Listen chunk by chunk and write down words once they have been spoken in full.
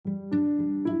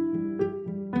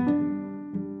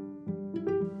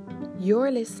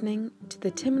You're listening to the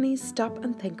Timony Stop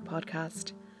and Think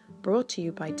podcast, brought to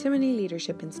you by Timony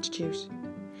Leadership Institute.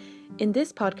 In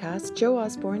this podcast, Joe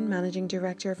Osborne, Managing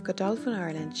Director of Godolphin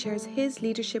Ireland, shares his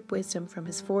leadership wisdom from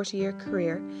his 40-year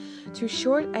career through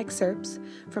short excerpts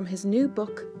from his new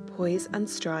book, Poise and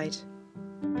Stride.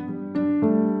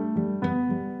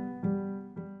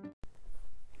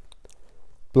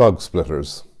 Blog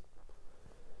splitters.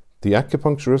 The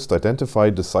acupuncturist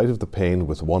identified the site of the pain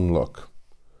with one look.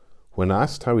 When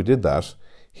asked how he did that,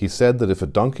 he said that if a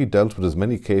donkey dealt with as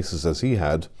many cases as he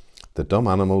had, the dumb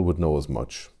animal would know as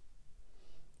much.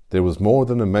 There was more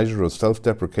than a measure of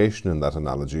self-deprecation in that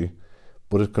analogy,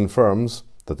 but it confirms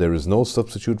that there is no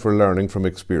substitute for learning from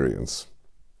experience.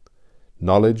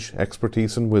 Knowledge,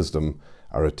 expertise and wisdom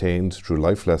are attained through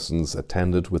life lessons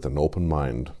attended with an open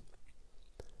mind.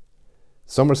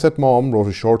 Somerset Maugham wrote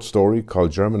a short story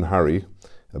called German Harry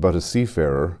about a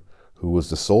seafarer who was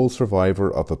the sole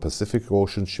survivor of a Pacific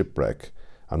Ocean shipwreck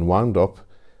and wound up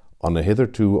on a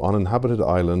hitherto uninhabited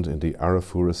island in the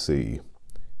Arafura Sea.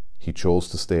 He chose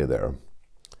to stay there.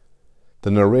 The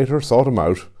narrator sought him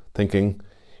out, thinking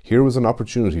here was an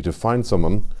opportunity to find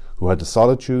someone who had the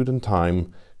solitude and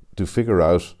time to figure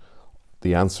out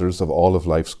the answers of all of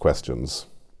life's questions.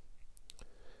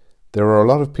 There are a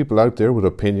lot of people out there with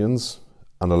opinions,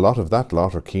 and a lot of that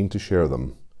lot are keen to share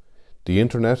them. The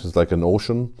internet is like an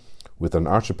ocean with an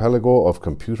archipelago of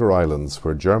computer islands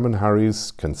where German Harrys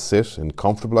can sit in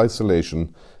comfortable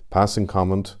isolation, passing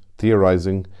comment,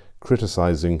 theorizing,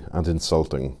 criticizing and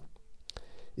insulting.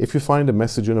 If you find a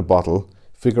message in a bottle,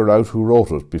 figure out who wrote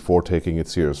it before taking it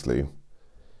seriously.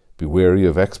 Be wary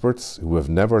of experts who have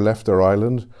never left their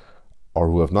island or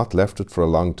who have not left it for a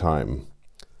long time.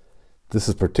 This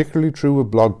is particularly true of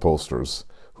blog posters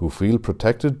who feel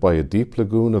protected by a deep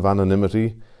lagoon of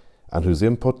anonymity and whose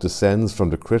input descends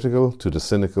from the critical to the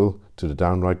cynical to the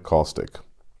downright caustic.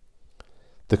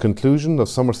 The conclusion of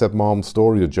Somerset Maugham's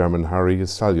story of German Harry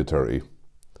is salutary.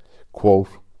 Quote,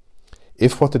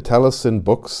 if what they tell us in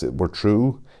books were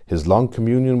true, his long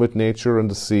communion with nature and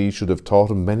the sea should have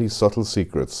taught him many subtle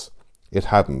secrets. It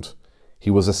hadn't. He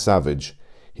was a savage.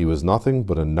 He was nothing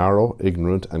but a narrow,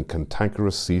 ignorant and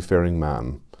cantankerous seafaring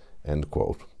man. End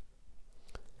quote.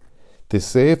 They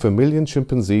say if 1 million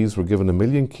chimpanzees were given 1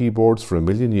 million keyboards for 1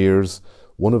 million years,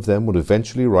 one of them would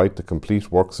eventually write the complete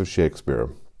works of Shakespeare.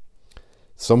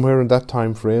 Somewhere in that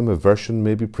time frame a version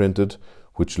may be printed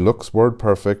which looks word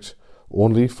perfect,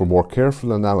 only for more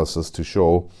careful analysis to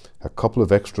show a couple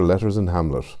of extra letters in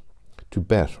Hamlet. To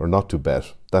bet or not to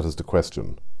bet, that is the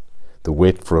question. The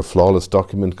wait for a flawless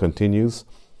document continues,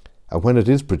 and when it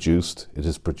is produced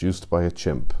by a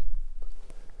chimp.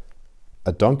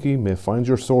 A donkey may find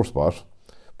your sore spot,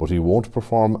 but he won't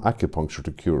perform acupuncture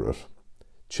to cure it.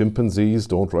 Chimpanzees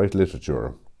don't write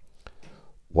literature.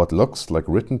 What looks like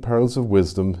written pearls of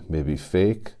wisdom may be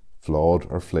fake, flawed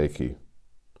or flaky.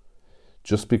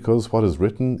 Just because what is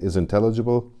written is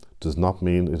intelligible does not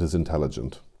mean it is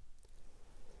intelligent.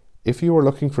 If you are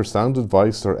looking for sound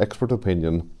advice or expert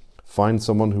opinion, find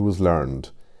someone who has learned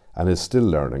and is still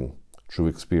learning through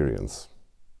experience.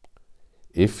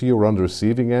 If you are on the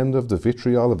receiving end of the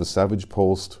vitriol of a savage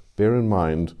post, bear in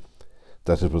mind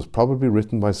that it was probably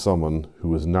written by someone who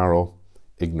was narrow,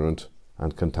 ignorant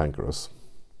and cantankerous.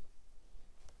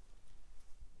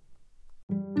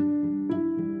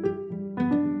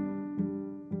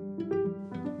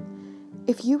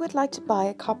 If you would like to buy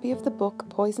a copy of the book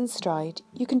Poise and Stride,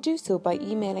 you can do so by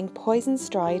emailing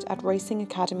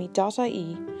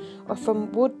poiseandstride@racingacademy.ie or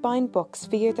from Woodbine Books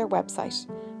via their website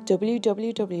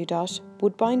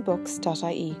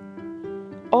www.woodbinebooks.ie.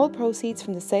 All proceeds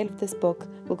from the sale of this book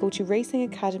will go to Racing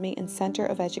Academy and Centre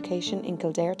of Education in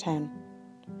Kildare Town.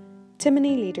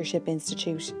 Timony Leadership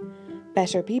Institute.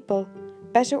 Better people,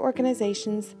 better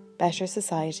organisations, better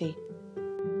society.